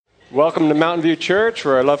Welcome to Mountain View Church,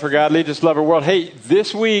 where our love for God leads us to love our world. Hey,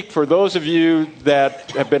 this week, for those of you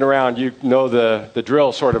that have been around, you know the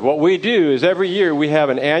drill, sort of. What we do is every year we have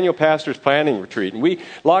an annual pastor's planning retreat, and we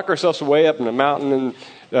lock ourselves away up in the mountain in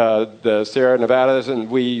the Sierra Nevadas, and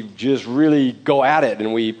we just really go at it,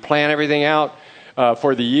 and we plan everything out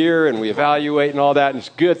for the year, and we evaluate and all that, and it's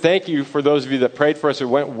good. Thank you for those of you that prayed for us. It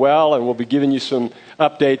went well, and we'll be giving you some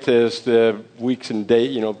updates as the weeks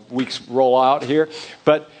roll out here.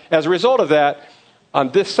 But as a result of that,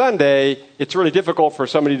 on this Sunday, it's really difficult for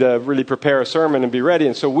somebody to really prepare a sermon and be ready.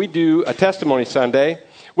 And so we do a testimony Sunday,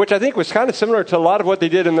 which I think was kind of similar to a lot of what they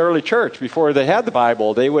did in the early church before they had the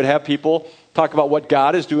Bible. They would have people talk about what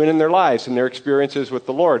God is doing in their lives and their experiences with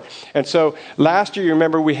the Lord. And so last year, you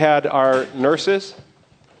remember we had our nurses.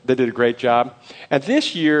 They did a great job. And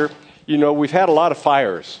this year, we've had a lot of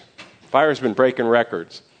fires. Fire's been breaking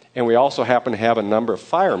records. And we also happen to have a number of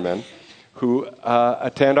firemen who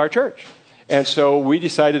attend our church. And so we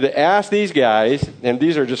decided to ask these guys, and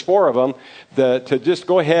these are just 4 of them, to just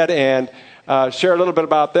go ahead and share a little bit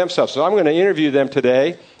about themselves. So I'm going to interview them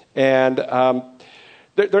today, and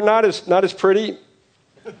they're not as pretty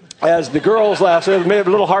as the girls last year. Maybe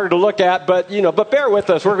a little harder to look at, but bear with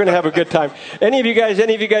us. We're going to have a good time. Any of you guys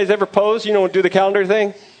ever pose? Do the calendar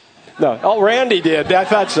thing? No. Oh, Randy did. I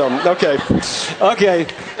thought so. Okay.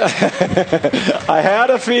 I had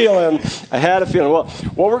a feeling. Well,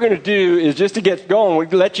 what we're going to do is just to get going,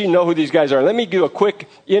 we'll let you know who these guys are. Let me do a quick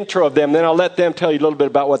intro of them, then I'll let them tell you a little bit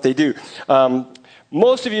about what they do.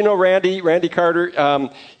 Most of you know Randy Carter.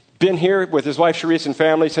 Been here with his wife, Sharice, and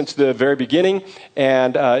family since the very beginning,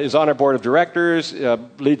 and is on our board of directors,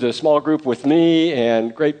 leads a small group with me,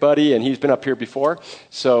 and great buddy, and he's been up here before,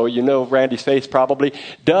 so you know Randy's face probably.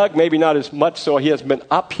 Doug, maybe not as much, so he hasn't been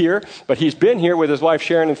up here, but he's been here with his wife,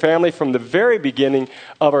 Sharon, and family from the very beginning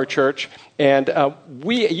of our church, and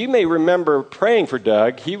you may remember praying for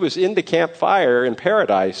Doug. He was in the campfire in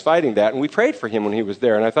Paradise fighting that, and we prayed for him when he was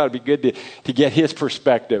there, and I thought it'd be good to get his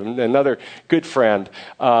perspective, another good friend.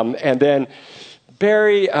 And then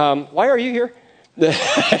Barry, why are you here?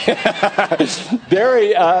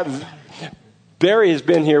 Barry has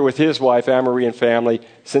been here with his wife, Anne-Marie, and family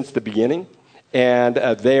since the beginning, and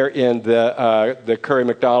they're in the Curry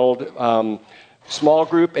McDonald small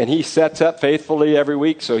group, and he sets up faithfully every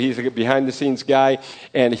week, so he's a behind-the-scenes guy,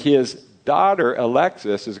 and his daughter,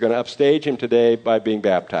 Alexis, is going to upstage him today by being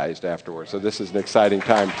baptized afterwards, so this is an exciting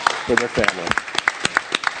time for their family.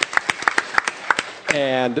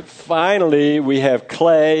 And finally, we have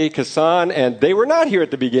Clay, Kassan, and they were not here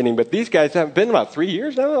at the beginning, but these guys have been about 3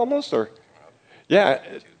 years now, almost, or yeah,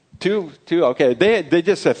 two. Okay, they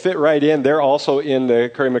just fit right in. They're also in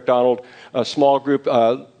the Curry McDonald small group.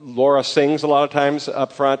 Laura sings a lot of times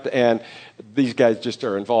up front, and these guys just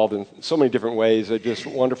are involved in so many different ways. They're just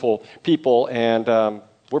wonderful people, and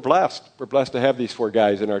we're blessed. We're blessed to have these 4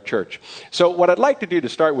 guys in our church. So what I'd like to do to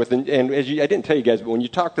start with, and I didn't tell you guys, but when you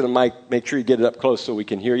talk to the mic, make sure you get it up close so we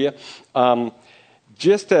can hear you.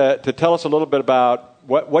 Just to tell us a little bit about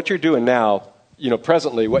what you're doing now,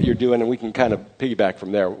 presently what you're doing, and we can kind of piggyback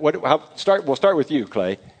from there. We'll start with you,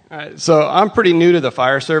 Clay. All right, so I'm pretty new to the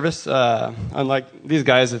fire service. Unlike these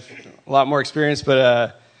guys, have a lot more experience,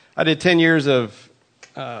 but I did 10 years of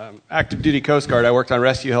active duty Coast Guard. I worked on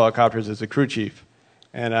rescue helicopters as a crew chief.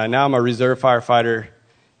 And now I'm a reserve firefighter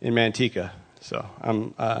in Manteca. So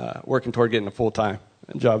I'm working toward getting a full-time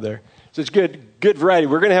job there. So it's good variety.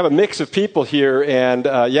 We're going to have a mix of people here. And,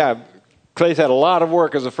 Clay's had a lot of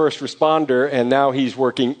work as a first responder, and now he's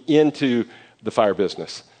working into the fire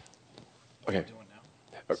business. Okay.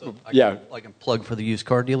 So I can plug for the used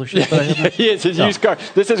car dealership that I have? It's a used car.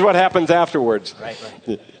 This is what happens afterwards. Right.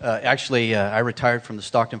 Actually, I retired from the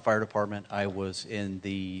Stockton Fire Department. I was in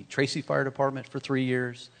the Tracy Fire Department for 3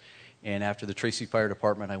 years. And after the Tracy Fire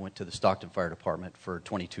Department, I went to the Stockton Fire Department for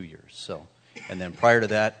 22 years. And then prior to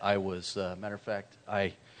that, I was, matter of fact,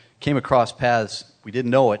 I came across paths. We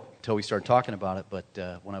didn't know it until we started talking about it.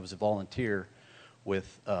 But when I was a volunteer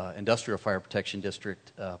with Industrial Fire Protection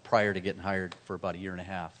District prior to getting hired for about a year and a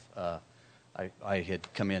half. I had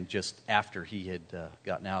come in just after he had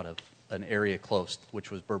gotten out of an area close,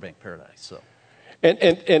 which was Burbank Paradise. So,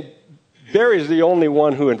 and Barry is the only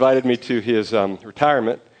one who invited me to his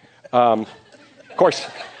retirement. Of course,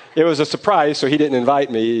 it was a surprise, so he didn't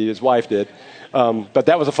invite me. His wife did. But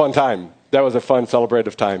that was a fun time. That was a fun,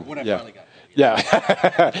 celebrative time. When I finally got it. Yeah,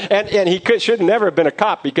 and he should never have been a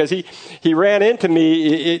cop because he ran into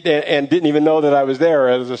me and didn't even know that I was there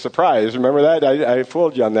as a surprise. Remember that? I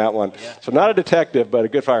fooled you on that one. Yeah. So not a detective, but a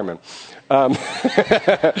good fireman.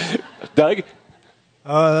 Doug?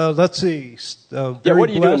 Let's see. Yeah, what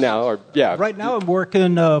are you doing now? Or, yeah. Right now I'm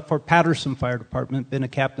working for Patterson Fire Department. Been a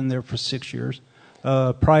captain there for 6 years.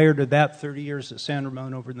 Prior to that, 30 years at San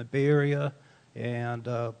Ramon over in the Bay Area. And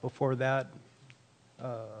before that,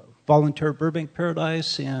 volunteer Burbank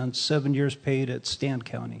Paradise, and 7 years paid at Stan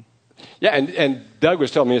County. Yeah, and Doug was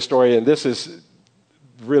telling me a story, and this is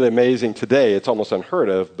really amazing today. It's almost unheard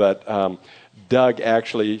of, but Doug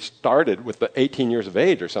actually started with the 18 years of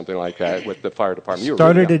age or something like that with the fire department. You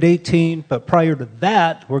Started really at 18, but prior to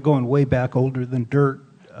that, we're going way back, older than dirt.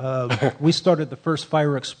 We started the first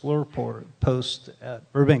Fire Explorer post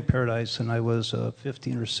at Burbank Paradise, and I was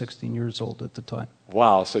 15 or 16 years old at the time.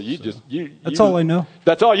 Wow, so That's all I know.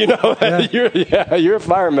 That's all you know? Yeah. You're a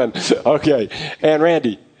fireman. Okay. And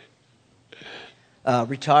Randy?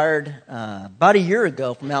 Retired about a year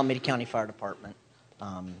ago from Alameda County Fire Department.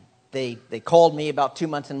 They called me about 2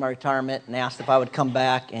 months into my retirement and asked if I would come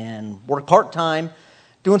back and work part-time,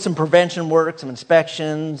 doing some prevention work, some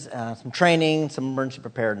inspections, some training, some emergency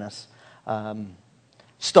preparedness.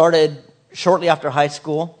 Started shortly after high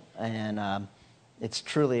school, and it's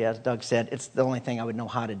truly, as Doug said, it's the only thing I would know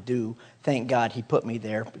how to do. Thank God he put me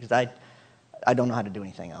there, because I don't know how to do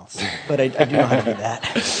anything else, but I do know how to do that.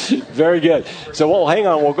 Very good. So, well, hang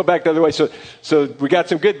on. We'll go back the other way. So we got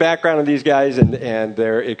some good background on these guys, and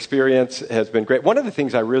their experience has been great. One of the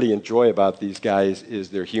things I really enjoy about these guys is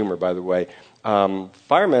their humor, by the way.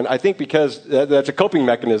 Firemen, I think because that's a coping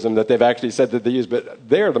mechanism that they've actually said that they use, but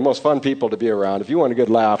they're the most fun people to be around. If you want a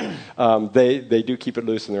good laugh, they do keep it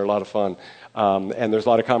loose, and they're a lot of fun. And there's a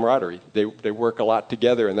lot of camaraderie. They work a lot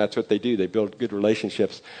together, and that's what they do. They build good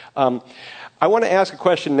relationships. I want to ask a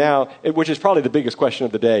question now, which is probably the biggest question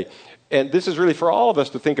of the day. And this is really for all of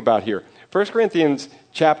us to think about here. 1 Corinthians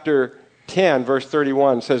chapter 10, verse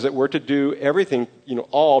 31 says that we're to do everything,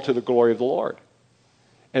 all to the glory of the Lord.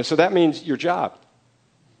 And so that means your job.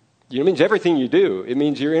 It means everything you do. It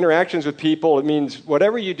means your interactions with people. It means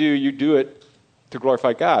whatever you do it to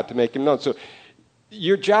glorify God, to make Him known. So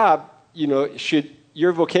your job,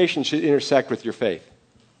 your vocation should intersect with your faith.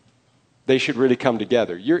 They should really come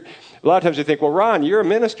together. A lot of times you think, well, Ron, you're a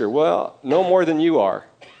minister. Well, no more than you are.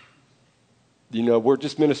 We're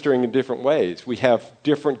just ministering in different ways. We have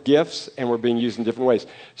different gifts, and we're being used in different ways.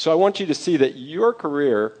 So I want you to see that your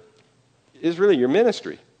career is really your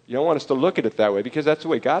ministry. You don't want us to look at it that way, because that's the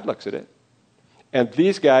way God looks at it. And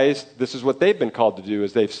these guys, this is what they've been called to do,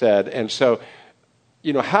 as they've said. And so,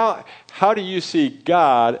 how do you see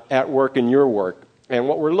God at work in your work? And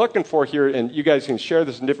what we're looking for here, and you guys can share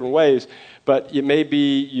this in different ways, but it may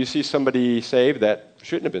be you see somebody saved that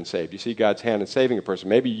shouldn't have been saved. You see God's hand in saving a person.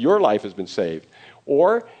 Maybe your life has been saved.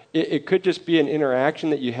 Or it could just be an interaction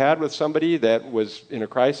that you had with somebody that was in a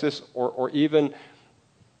crisis, or even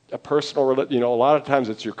a personal, a lot of times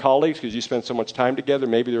it's your colleagues because you spend so much time together.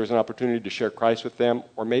 Maybe there was an opportunity to share Christ with them,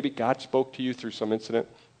 or maybe God spoke to you through some incident.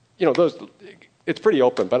 It's pretty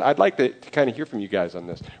open, but I'd like to kind of hear from you guys on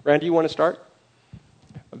this. Randy, you want to start?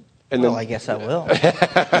 And then, I guess I will.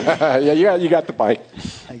 Yeah, you got the mic.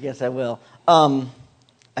 I guess I will.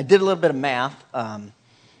 I did a little bit of math, and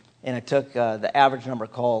I took the average number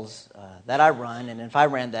of calls that I run, and if I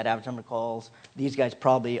ran that average number of calls, these guys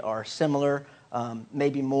probably are similar,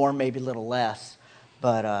 maybe more, maybe a little less.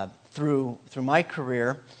 But through my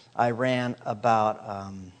career, I ran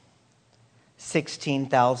about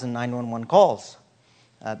 16,000 911 calls.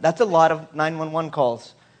 That's a lot of 911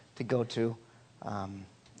 calls to go to.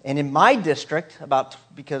 And in my district,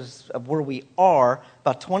 because of where we are,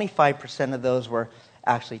 about 25% of those were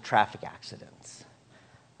actually traffic accidents.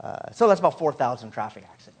 So that's about 4,000 traffic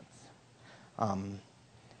accidents.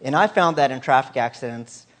 And I found that in traffic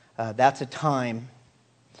accidents, that's a time,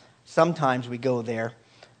 sometimes we go there,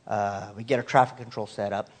 we get our traffic control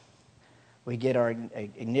set up, we get our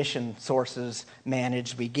ignition sources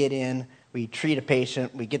managed, we get in, we treat a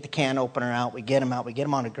patient, we get the can opener out, we get them out, we get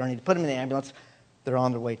them on a gurney, put them in the ambulance. They're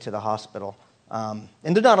on their way to the hospital. And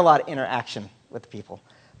there's not a lot of interaction with people.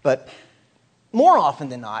 But more often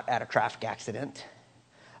than not, at a traffic accident,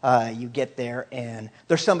 you get there and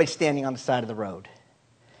there's somebody standing on the side of the road.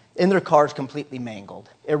 And their car's completely mangled.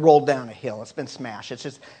 It rolled down a hill. It's been smashed. It's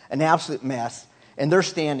just an absolute mess. And they're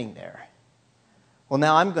standing there. Well,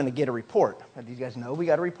 now I'm going to get a report. As you guys know, we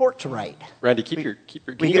got a report to write. Randy, keep your.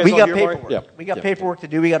 We got paperwork. Yeah. We got paperwork to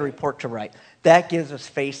do. We got a report to write. That gives us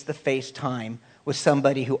face-to-face time with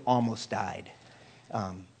somebody who almost died.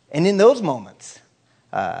 And in those moments,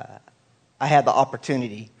 I had the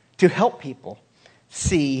opportunity to help people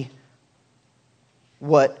see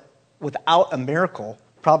what, without a miracle,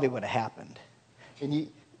 probably would have happened. And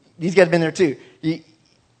these guys have been there too. You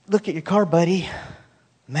look at your car, buddy.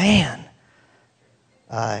 Man,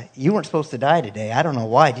 You weren't supposed to die today. I don't know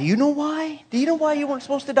why. Do you know why? Do you know why you weren't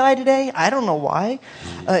supposed to die today? I don't know why.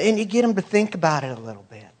 And you get them to think about it a little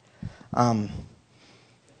bit.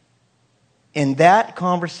 And that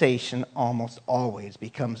conversation almost always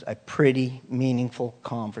becomes a pretty meaningful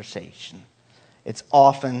conversation. It's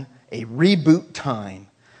often a reboot time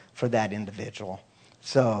for that individual.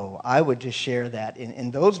 So I would just share that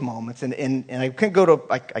in those moments. And I couldn't go to,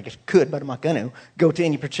 I guess could, but I'm not going to, go to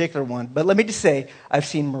any particular one. But let me just say, I've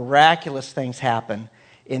seen miraculous things happen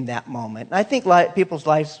in that moment. And I think people's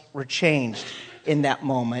lives were changed in that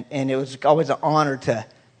moment. And it was always an honor to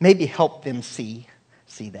maybe help them see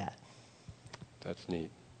that. That's neat.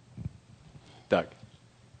 Doug.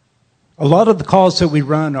 A lot of the calls that we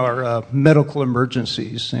run are medical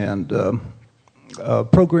emergencies, and a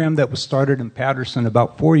program that was started in Patterson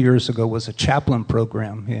about 4 years ago was a chaplain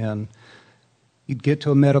program, and you'd get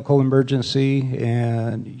to a medical emergency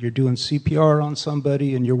and you're doing CPR on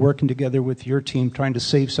somebody and you're working together with your team trying to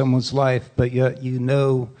save someone's life, but yet you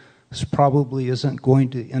know this probably isn't going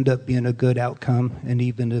to end up being a good outcome, and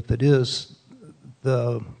even if it is,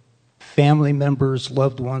 the family members,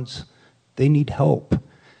 loved ones, they need help.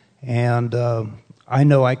 And I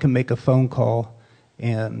know I can make a phone call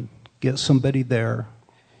and get somebody there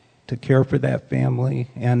to care for that family,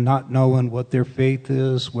 and not knowing what their faith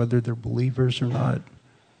is, whether they're believers or not.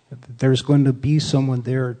 There's going to be someone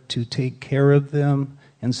there to take care of them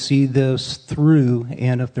and see this through,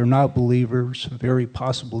 and if they're not believers, very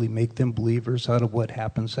possibly make them believers out of what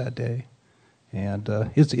happens that day. And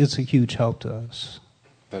it's a huge help to us.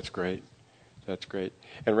 That's great. That's great.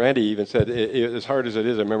 And Randy even said, as hard as it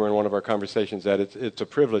is, I remember in one of our conversations that it's a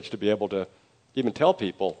privilege to be able to even tell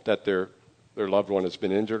people that their loved one has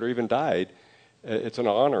been injured or even died. It's an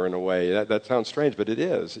honor in a way. That sounds strange, but it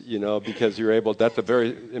is, because you're able, that's a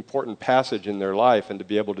very important passage in their life, and to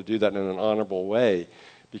be able to do that in an honorable way,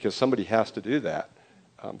 because somebody has to do that.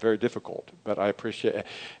 Very difficult, but I appreciate it.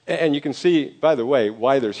 And you can see, by the way,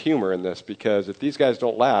 why there's humor in this, because if these guys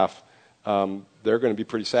don't laugh, they're going to be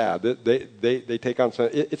pretty sad. They take on some.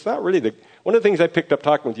 It's not really one of the things I picked up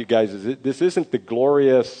talking with you guys is this isn't the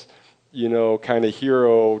glorious, kind of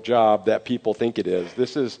hero job that people think it is.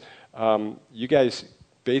 This is, you guys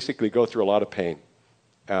basically go through a lot of pain,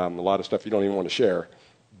 a lot of stuff you don't even want to share,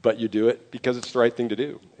 but you do it because it's the right thing to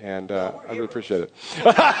do, and I really appreciate it.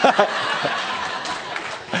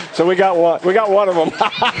 So we got one of them.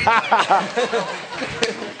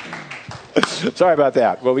 Sorry about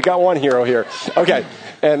that. Well, we got one hero here. Okay,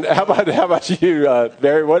 and how about you,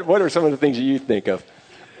 Barry? What are some of the things you think of?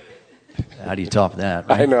 How do you top that?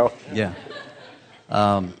 Right? I know. Yeah.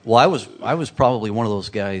 Well, I was probably one of those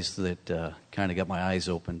guys that kind of got my eyes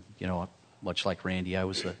open. Much like Randy, I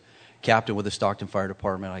was a captain with the Stockton Fire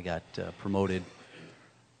Department. I got promoted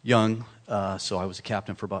young, so I was a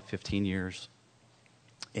captain for about 15 years.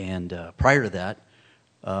 And prior to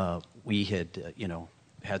that, we had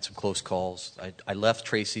had some close calls. I left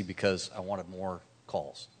Tracy because I wanted more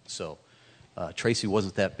calls. So Tracy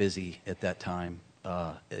wasn't that busy at that time.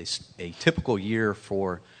 A typical year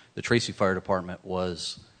for the Tracy Fire Department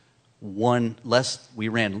was we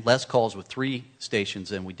ran less calls with 3 stations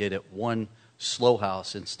than we did at one slow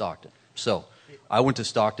house in Stockton. So I went to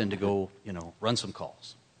Stockton to go, run some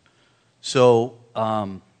calls. So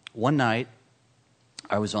one night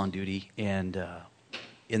I was on duty, and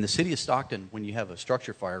in the city of Stockton, when you have a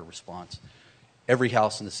structure fire response, every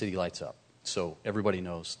house in the city lights up. So everybody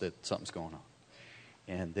knows that something's going on.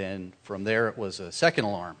 And then from there, it was a second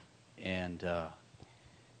alarm. And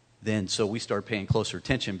then so we started paying closer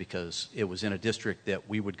attention because it was in a district that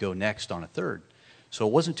we would go next on a third. So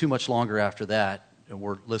it wasn't too much longer after that, and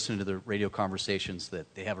we're listening to the radio conversations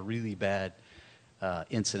that they have a really bad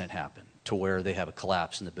incident happen to where they have a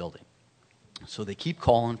collapse in the building. So they keep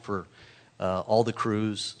calling for all the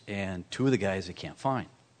crews, and 2 of the guys they can't find.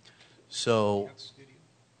 So,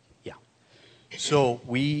 yeah. So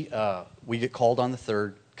we get called on the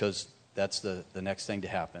third because that's the next thing to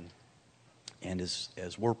happen. And as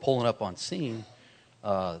we're pulling up on scene,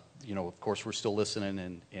 of course we're still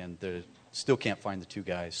listening, and they still can't find the 2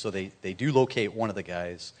 guys. So they do locate one of the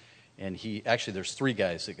guys, and there's 3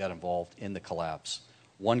 guys that got involved in the collapse.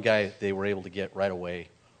 One guy they were able to get right away.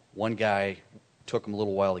 One guy took him a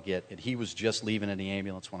little while to get, and he was just leaving in the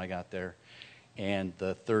ambulance when I got there. And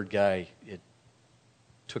the third guy, it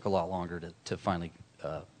took a lot longer to finally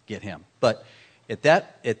get him. But at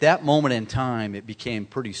that moment in time, it became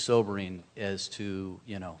pretty sobering as to,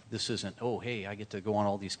 this isn't, oh, hey, I get to go on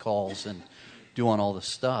all these calls and do on all this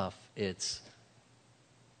stuff. It's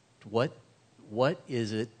what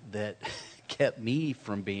is it that kept me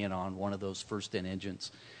from being on one of those first 10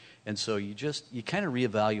 engines And so you kind of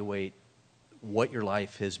reevaluate what your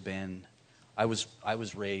life has been. I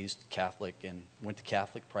was raised Catholic and went to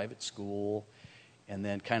Catholic private school, and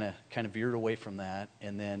then kind of veered away from that,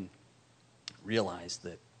 and then realized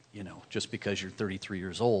that, just because you're 33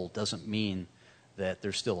 years old doesn't mean that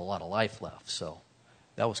there's still a lot of life left. So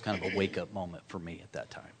that was kind of a wake-up moment for me at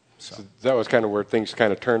that time. So that was kind of where things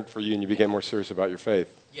kind of turned for you and you became more serious about your faith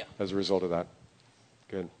as a result of that.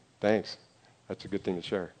 Good. Thanks. That's a good thing to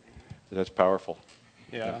share. That's powerful.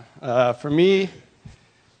 Yeah. For me,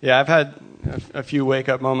 I've had a few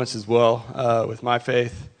wake-up moments as well with my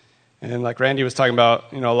faith. And like Randy was talking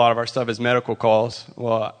about, a lot of our stuff is medical calls.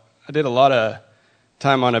 Well, I did a lot of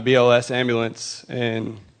time on a BLS ambulance,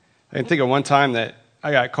 and I can think of one time that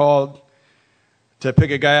I got called to pick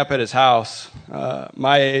a guy up at his house,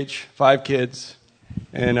 my age, 5 kids,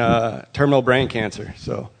 and terminal brain cancer.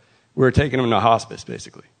 So we were taking him to hospice,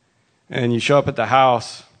 basically. And you show up at the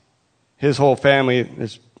house, his whole family,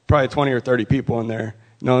 there's probably 20 or 30 people in there,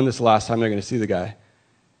 knowing this is the last time they're going to see the guy.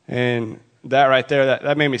 And that right there,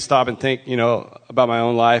 that made me stop and think, about my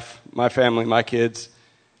own life, my family, my kids.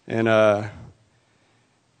 And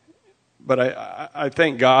but I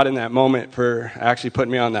thank God in that moment for actually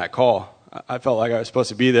putting me on that call. I felt like I was supposed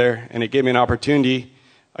to be there, and it gave me an opportunity.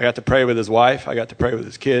 I got to pray with his wife. I got to pray with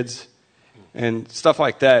his kids, and stuff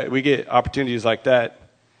like that. We get opportunities like that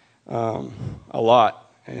a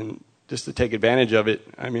lot, and just to take advantage of it.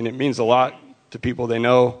 I mean, it means a lot to people. They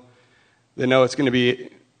know it's going to be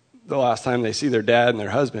the last time they see their dad and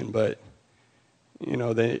their husband, but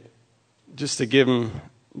they just to give them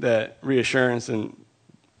that reassurance and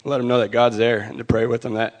let them know that God's there and to pray with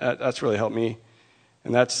them. That's really helped me,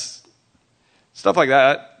 and that's stuff like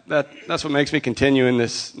that. That's what makes me continue in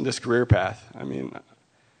this career path. I mean,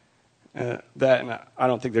 that, and I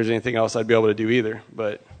don't think there's anything else I'd be able to do either.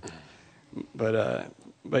 But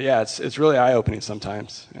yeah, it's really eye opening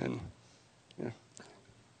sometimes, and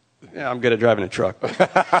yeah, I'm good at driving a truck.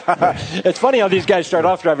 It's funny how these guys start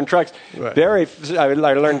off driving trucks. Right. Barry, I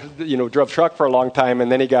learned, drove truck for a long time,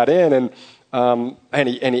 and then he got in, and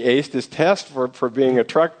he aced his test for being a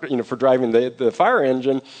truck, for driving the fire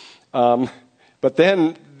engine. But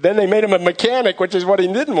then they made him a mechanic, which is what he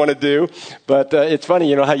didn't want to do. But it's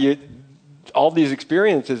funny, how all these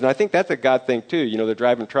experiences, and I think that's a God thing too. They're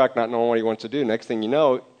driving truck, not knowing what he wants to do. Next thing you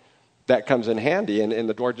know, that comes in handy, and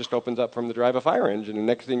the door just opens up from the drive a fire engine. And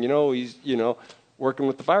next thing you know, he's working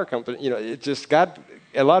with the fire company. It's just God.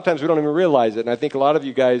 A lot of times we don't even realize it. And I think a lot of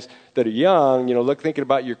you guys that are young, thinking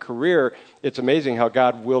about your career, it's amazing how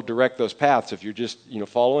God will direct those paths if you're just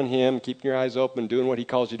following Him, keeping your eyes open, doing what He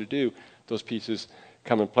calls you to do. Those pieces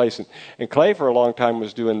come in place. And Clay for a long time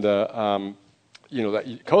was doing the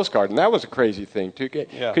that Coast Guard, and that was a crazy thing too.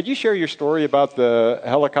 Yeah. Could you share your story about the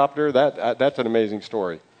helicopter? That's an amazing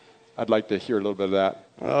story. I'd like to hear a little bit of that.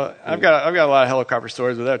 I've got a lot of helicopter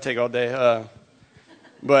stories, but that would take all day.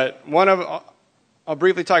 But I'll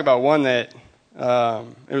briefly talk about one that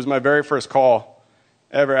it was my very first call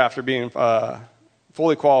ever after being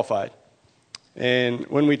fully qualified. And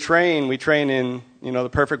when we train in the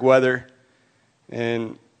perfect weather.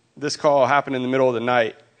 And this call happened in the middle of the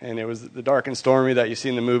night, and it was the dark and stormy that you see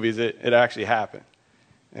in the movies. It actually happened.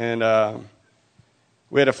 And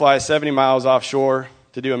we had to fly 70 miles offshore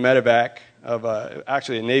to do a medevac of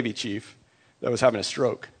actually a Navy chief that was having a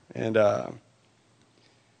stroke. And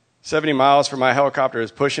 70 miles for my helicopter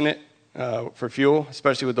is pushing it for fuel,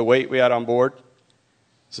 especially with the weight we had on board.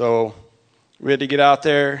 So we had to get out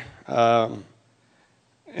there and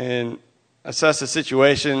assess the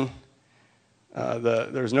situation.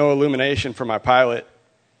 There was no illumination for my pilot.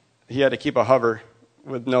 He had to keep a hover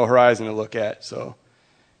with no horizon to look at. So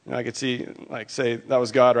I could see, say, that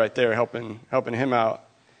was God right there helping him out.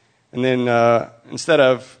 And then instead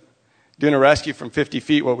of doing a rescue from 50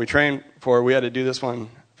 feet, what we trained for, we had to do this one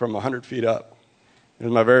from 100 feet up. It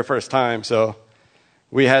was my very first time. So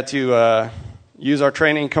we had to use our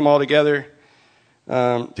training, come all together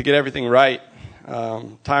to get everything right.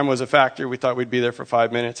 Time was a factor. We thought we'd be there for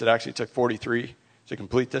 5 minutes. It actually took 43 to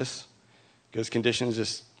complete this because conditions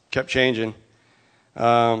just kept changing.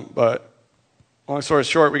 But long story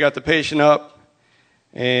short, we got the patient up,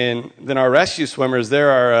 and then our rescue swimmers,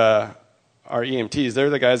 they're our EMTs. They're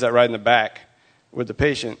the guys that ride in the back with the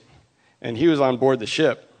patient, and he was on board the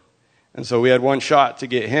ship. And so we had one shot to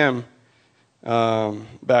get him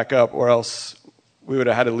back up, or else we would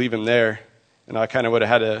have had to leave him there, and I kind of would have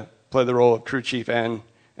had to play the role of crew chief and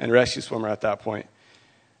rescue swimmer at that point.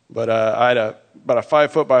 But I had about a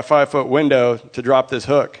 5 foot by 5 foot window to drop this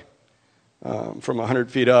hook from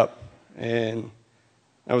 100 feet up, and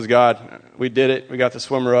that was God. We did it. We got the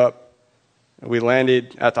swimmer up, We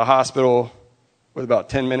landed at the hospital with about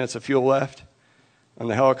 10 minutes of fuel left on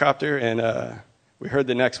the helicopter, and we heard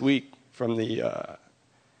the next week from the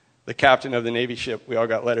captain of the Navy ship. We all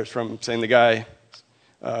got letters from him saying the guy,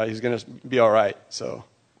 he's going to be all right. So,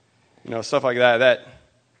 stuff like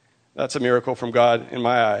that's a miracle from God in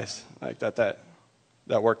my eyes, like that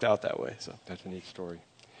worked out that way. So that's a neat story.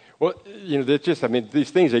 Well,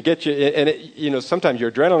 these things, they get you, and sometimes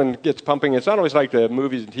your adrenaline gets pumping. It's not always like the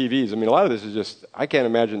movies and TVs. I mean, a lot of this is just, I can't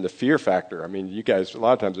imagine the fear factor. I mean, you guys, a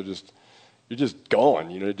lot of times you're just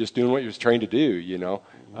going, just doing what you're trained to do,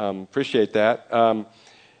 Appreciate that.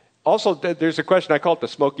 Also, there's a question, I call it the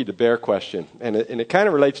Smokey the Bear question, and it kind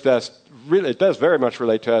of relates to us. Really, it does very much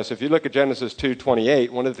relate to us. If you look at Genesis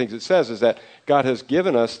 2:28, one of the things it says is that God has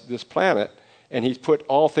given us this planet, and he's put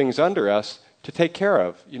all things under us to take care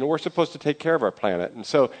of. We're supposed to take care of our planet. And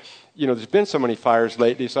so, there's been so many fires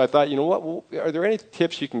lately, so I thought, are there any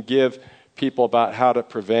tips you can give people about how to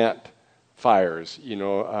prevent fires?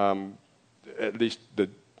 At least the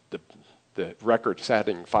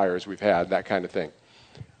record-setting fires we've had, that kind of thing.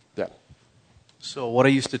 Yeah. So what I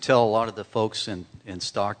used to tell a lot of the folks in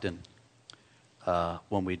Stockton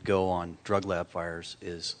when we'd go on drug lab fires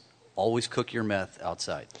is always cook your meth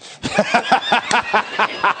outside.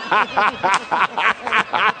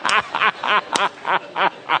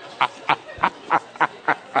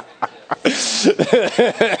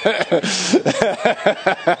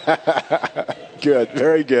 Good,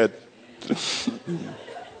 very good.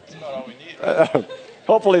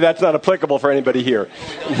 Hopefully that's not applicable for anybody here.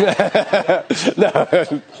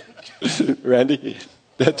 No. Randy,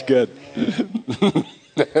 that's good.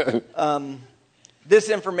 This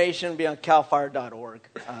information will be on calfire.org.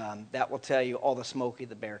 That will tell you all the Smokey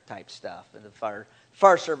the Bear type stuff. And the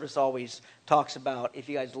fire service always talks about, if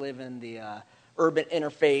you guys live in the urban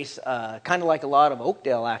interface, kind of like a lot of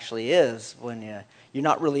Oakdale actually is, when you're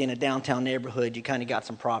not really in a downtown neighborhood, you kind of got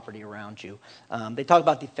some property around you. They talk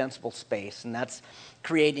about defensible space, and that's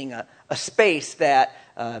creating a space that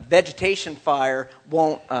vegetation fire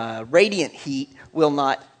won't, radiant heat will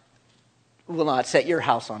not set your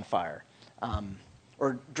house on fire.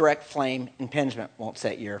 Or direct flame impingement won't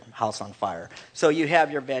set your house on fire. So you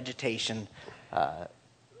have your vegetation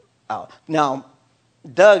out. Now,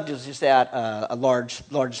 Doug was just at a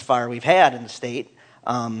largest fire we've had in the state,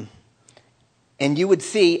 and you would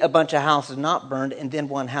see a bunch of houses not burned, and then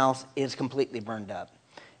one house is completely burned up.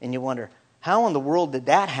 And you wonder, how in the world did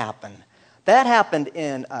that happen? That happened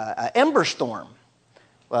in an ember storm.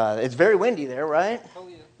 It's very windy there, right? Oh,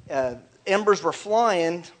 yeah. Embers were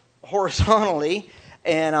flying horizontally,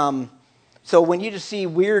 and so when you just see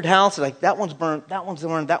weird houses, like that one's burnt, that one's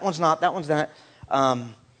burned, that one's not, that one's not,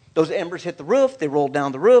 those embers hit the roof, they roll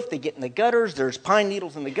down the roof, they get in the gutters, there's pine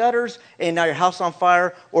needles in the gutters, and now your house is on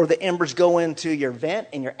fire, or the embers go into your vent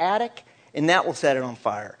in your attic, and that will set it on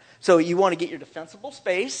fire. So you want to get your defensible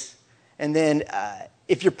space, and then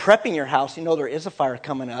if you're prepping your house, there is a fire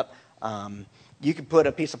coming up, you could put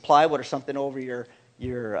a piece of plywood or something over your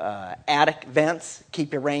attic vents,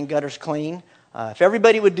 keep your rain gutters clean. If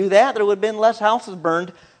everybody would do that, there would have been less houses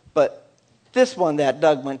burned. But this one that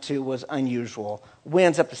Doug went to was unusual.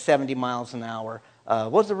 Winds up to 70 miles an hour.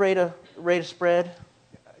 What was the rate of spread?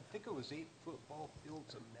 I think it was 8 football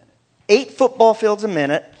fields a minute. 8 football fields a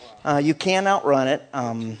minute. You can outrun it.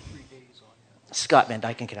 Scott Van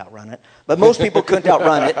Dyken could outrun it. But most people couldn't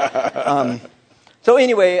outrun it. So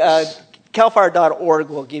anyway, CalFire.org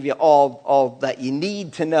will give you all that you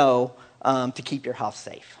need to know to keep your house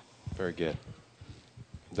safe. Very good.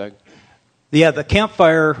 Doug? Yeah, the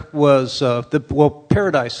campfire was,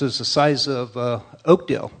 Paradise is the size of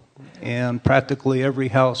Oakdale, and practically every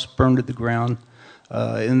house burned to the ground.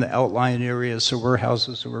 In the outlying areas, there were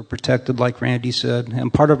houses that were protected, like Randy said.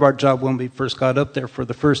 And part of our job when we first got up there for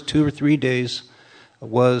the first 2 or 3 days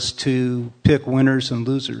was to pick winners and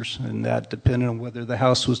losers, and that depended on whether the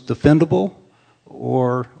house was defendable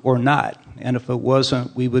or not. And if it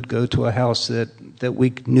wasn't, we would go to a house that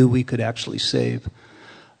we knew we could actually save.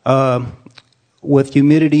 With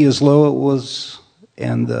humidity as low as it was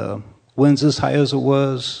and the winds as high as it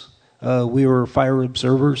was, we were fire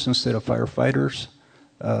observers instead of firefighters.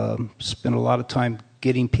 Spent a lot of time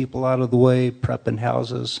getting people out of the way, prepping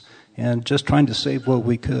houses, and just trying to save what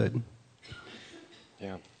we could.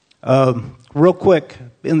 Yeah. Real quick,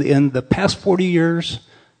 in the past 40 years,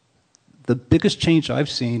 the biggest change I've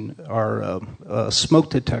seen are smoke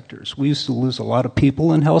detectors. We used to lose a lot of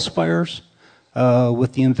people in house fires.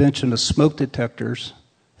 With the invention of smoke detectors,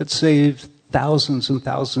 it saved thousands and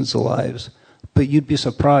thousands of lives. But you'd be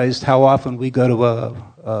surprised how often we go to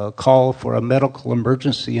a call for a medical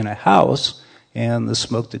emergency in a house, and the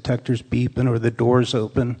smoke detector's beeping or the door's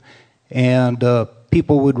open. And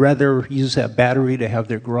people would rather use that battery to have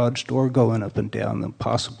their garage door going up and down than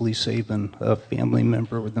possibly saving a family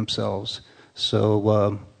member or themselves.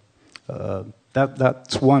 So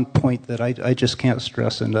that's one point that I just can't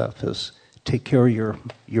stress enough is take care of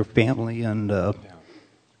your family and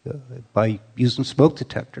by using smoke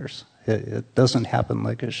detectors. It doesn't happen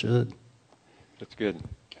like it should. That's good.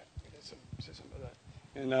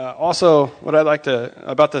 And also, what I'd like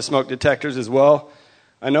about the smoke detectors as well,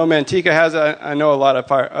 I know Manteca has it. I know a lot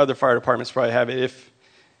of other fire departments probably have it.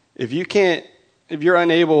 If you're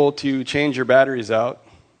unable to change your batteries out,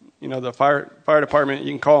 the fire department,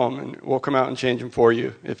 you can call them and we'll come out and change them for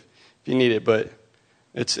you if you need it. But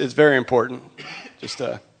it's very important. Just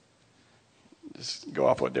go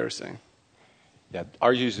off what they were saying. Yeah,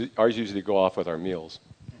 ours usually go off with our meals.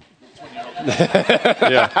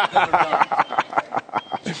 Yeah.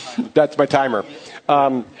 That's my timer.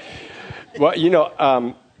 I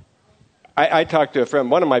talked to a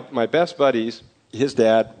friend. One of my best buddies, his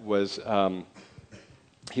dad was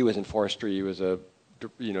he was in forestry. He was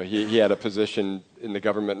he had a position in the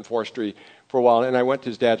government in forestry for a while. And I went to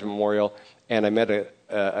his dad's memorial, and I met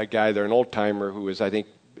a guy there, an old timer who was, I think,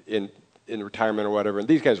 in retirement or whatever. And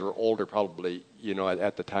these guys were older, probably,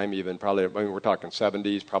 at the time even. Probably, we're talking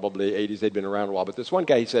 70s, probably 80s. They'd been around a while. But this one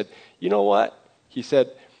guy, he said, "You know what?" He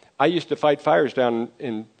said, "I used to fight fires down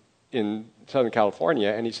in Southern California."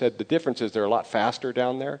 And he said, "The difference is they're a lot faster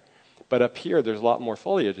down there. But up here, there's a lot more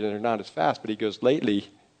foliage, and they're not as fast." But he goes, "Lately,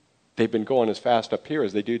 they've been going as fast up here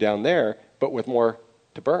as they do down there, but with more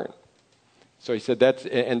to burn." So he said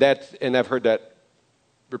and I've heard that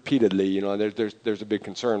repeatedly, there's a big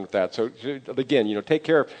concern with that. So again, take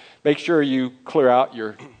care, make sure you clear out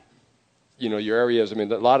your areas. I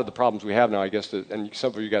mean, a lot of the problems we have now, I guess, and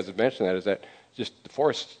some of you guys have mentioned that, is that just the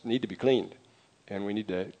forests need to be cleaned, and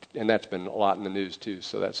and that's been a lot in the news too.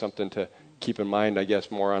 So that's something to keep in mind, I guess,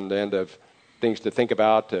 more on the end of things to think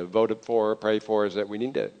about, to vote for, pray for, is that we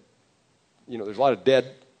need to, there's a lot of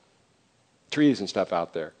dead trees and stuff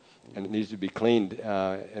out there, and it needs to be cleaned,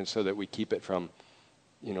 and so that we keep it from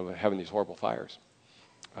having these horrible fires.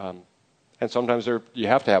 And sometimes you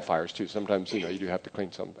have to have fires too. Sometimes, you do have to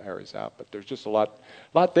clean some areas out. But there's just a lot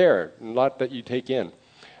there, a lot that you take in.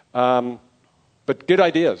 But good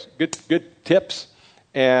ideas, good tips.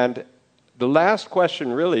 And the last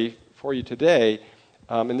question really for you today,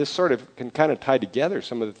 and this sort of can kind of tie together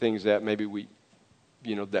some of the things that maybe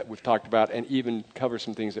that we've talked about, and even cover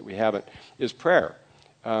some things that we haven't, is prayer.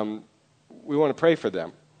 We want to pray for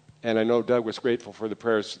them. And I know Doug was grateful for the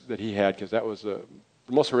prayers that he had, because that was the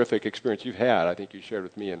most horrific experience you've had, I think you shared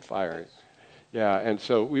with me, in fire. Yeah, and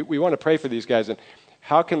so we want to pray for these guys. And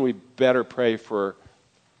how can we better pray for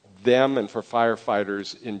them and for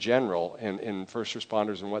firefighters in general, and first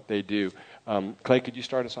responders and what they do? Clay, could you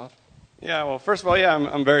start us off? Yeah, well, first of all,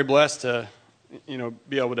 I'm very blessed to,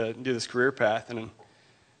 be able to do this career path. And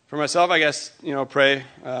for myself, I guess, pray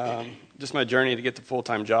just my journey to get the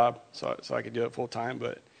full-time job so I could do it full-time.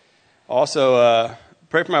 But also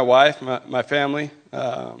pray for my wife, my family,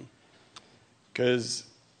 because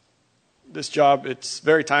this job, it's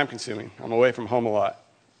very time-consuming. I'm away from home a lot.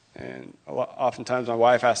 And oftentimes my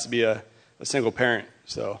wife has to be a single parent.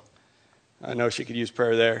 So I know she could use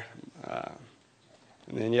prayer there.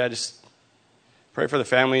 And then, just pray for the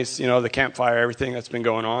families, the campfire, everything that's been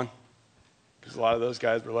going on. Because a lot of those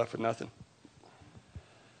guys were left with nothing.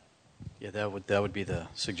 Yeah, that would be the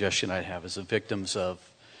suggestion I'd have, is the victims of,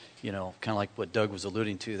 kind of like what Doug was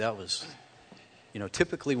alluding to. That was,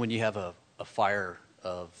 typically when you have a fire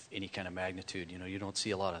of any kind of magnitude, you don't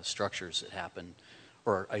see a lot of structures that happen,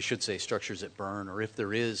 or I should say structures that burn, or if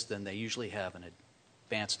there is, then they usually have an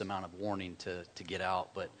advanced amount of warning to get out.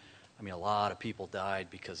 But I mean, a lot of people died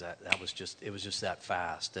because it was just that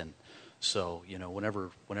fast. And so,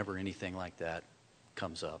 whenever anything like that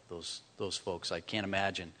comes up, those folks, I can't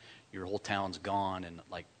imagine your whole town's gone, and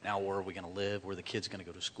like, now where are we going to live? Where are the kids going to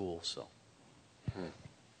go to school? So,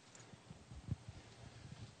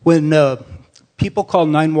 when people call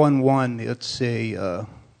 911, it's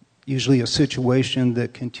usually a situation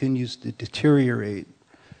that continues to deteriorate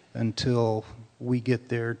until we get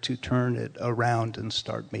there to turn it around and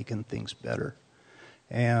start making things better.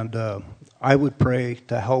 And I would pray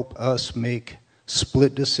to help us make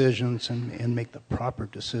split decisions and make the proper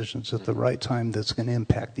decisions at the right time that's going to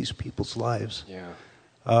impact these people's lives.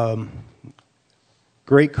 Yeah.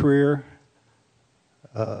 Great career,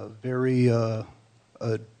 very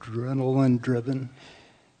adrenaline driven,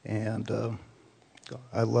 and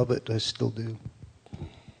I love it. I still do.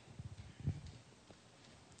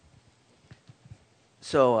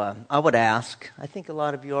 So I would ask, I think a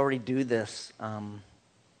lot of you already do this,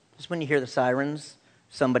 just when you hear the sirens,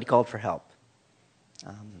 somebody called for help.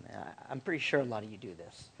 I'm pretty sure a lot of you do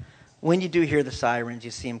this. When you do hear the sirens,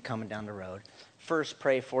 you see them coming down the road. First,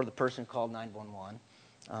 pray for the person who called 911,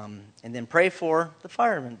 and then pray for the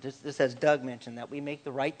firemen. Just as Doug mentioned, that we make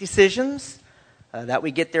the right decisions, that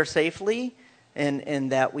we get there safely,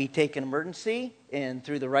 and that we take an emergency, and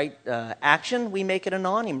through the right action, we make it a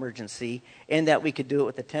non-emergency, and that we could do it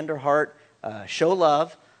with a tender heart, show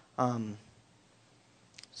love.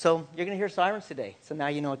 So you're going to hear sirens today, so now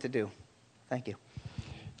you know what to do. Thank you.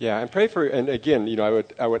 Yeah, and pray for, and again, I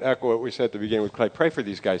would echo what we said at the beginning with Clay. Pray for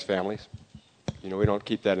these guys' families. We don't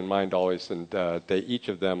keep that in mind always, and they each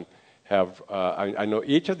of them have. I know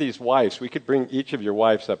each of these wives. We could bring each of your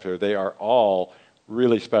wives up here. They are all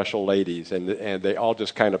really special ladies, and they all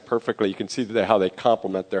just kind of perfectly. You can see how they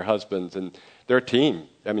complement their husbands and their team.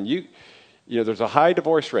 I mean, there's a high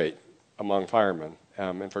divorce rate among firemen,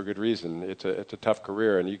 and for good reason. It's a tough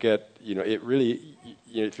career, and you get, it really.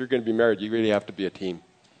 If you're going to be married, you really have to be a team.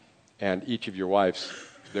 And each of your wives,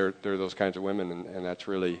 they're those kinds of women, and that's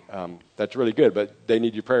really good. But they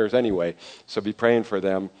need your prayers anyway. So be praying for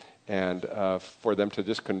them, and for them to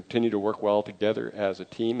just continue to work well together as a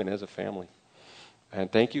team and as a family. And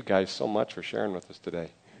thank you guys so much for sharing with us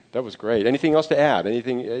today. That was great. Anything else to add?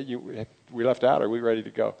 Anything we left out? Or are we ready to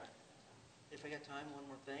go? If I got time, one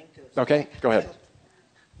more thing. Okay, go ahead.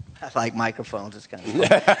 I like microphones. It's kind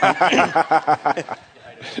of fun.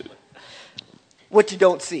 What you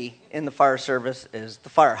don't see in the fire service is the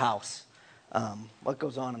firehouse, what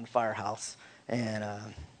goes on in the firehouse. And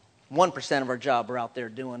 1% of our job we're out there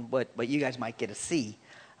doing what you guys might get to see.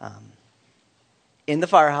 In the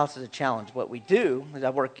firehouse is a challenge. What we do, is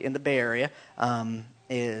I work in the Bay Area,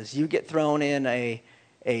 is you get thrown in a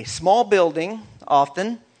small building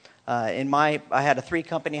often. I had a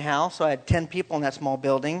 3-company house, so I had 10 people in that small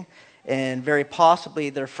building, and very possibly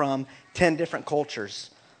they're from 10 different cultures.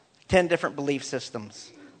 10 different belief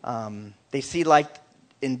systems. They see life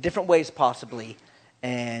in different ways possibly,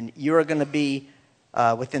 and you're going to be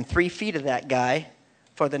within 3 feet of that guy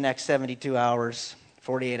for the next 72 hours,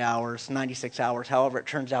 48 hours, 96 hours, however it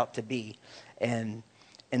turns out to be. And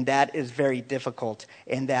that is very difficult,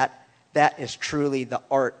 and that is truly the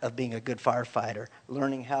art of being a good firefighter,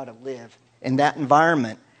 learning how to live in that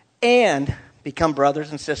environment and become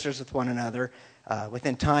brothers and sisters with one another.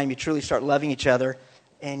 Within time, you truly start loving each other.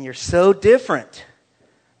 And you're so different,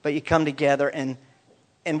 but you come together. And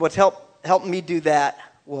what's helped me do that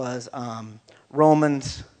was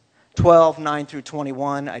Romans 12, 9 through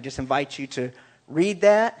 21. I just invite you to read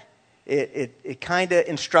that. It kind of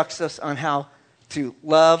instructs us on how to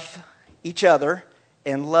love each other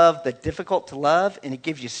and love the difficult to love. And it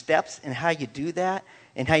gives you steps in how you do that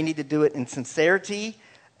and how you need to do it in sincerity.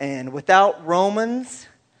 And without Romans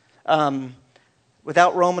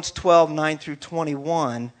 12, 9 through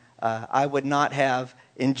 21, I would not have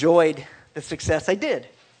enjoyed the success I did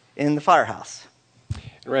in the firehouse.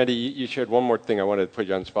 Randy, you shared one more thing. I wanted to put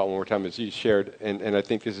you on the spot one more time. As you shared, and I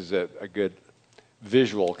think this is a good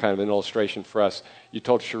visual, kind of an illustration for us. You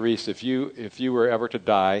told Charisse, if you were ever to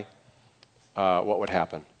die, what would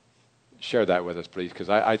happen? Share that with us, please, because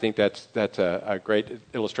I think that's a great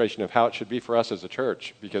illustration of how it should be for us as a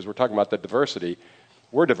church, because we're talking about the diversity.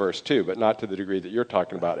 We're diverse too, but not to the degree that you're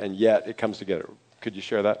talking about, and yet it comes together. Could you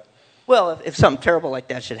share that? Well, if something terrible like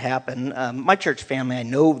that should happen, my church family, I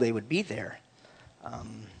know they would be there.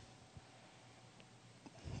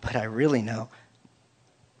 But I really know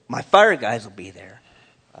my fire guys will be there.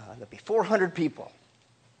 There'll be 400 people.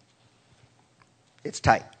 It's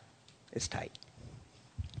tight. It's tight.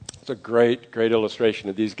 It's a great, great illustration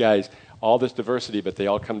of these guys, all this diversity, but they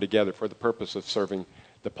all come together for the purpose of serving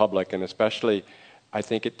the public, and especially I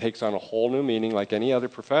think it takes on a whole new meaning, like any other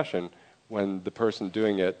profession, when the person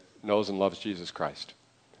doing it knows and loves Jesus Christ.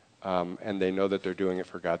 And they know that they're doing it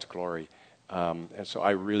for God's glory. And so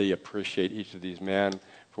I really appreciate each of these men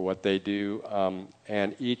for what they do,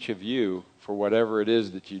 and each of you for whatever it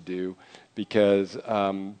is that you do, because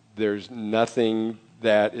there's nothing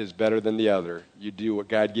that is better than the other. You do what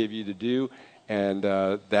God gave you to do, and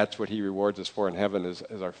that's what He rewards us for in heaven,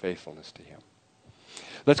 is our faithfulness to Him.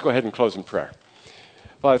 Let's go ahead and close in prayer.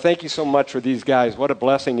 Father, thank you so much for these guys. What a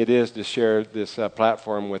blessing it is to share this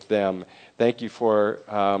platform with them. Thank you for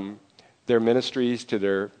their ministries to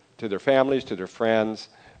their families, to their friends,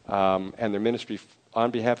 and their ministry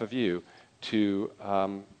on behalf of you to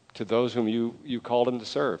those whom you called them to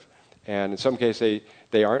serve. And in some cases,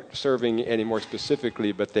 they aren't serving any more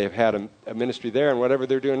specifically, but they've had a ministry there, and whatever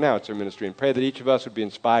they're doing now, it's their ministry. And pray that each of us would be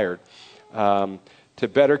inspired to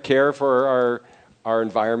better care for our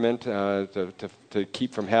environment to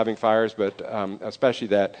keep from having fires, but especially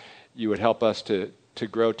that you would help us to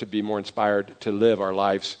grow to be more inspired to live our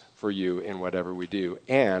lives for you in whatever we do,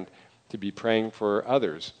 and to be praying for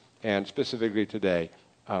others, and specifically today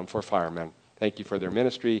for firemen. Thank you for their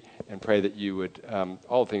ministry, and pray that you would,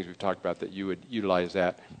 all the things we've talked about, that you would utilize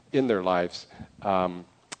that in their lives,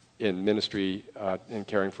 in ministry, in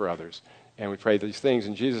caring for others. And we pray these things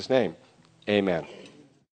in Jesus' name. Amen.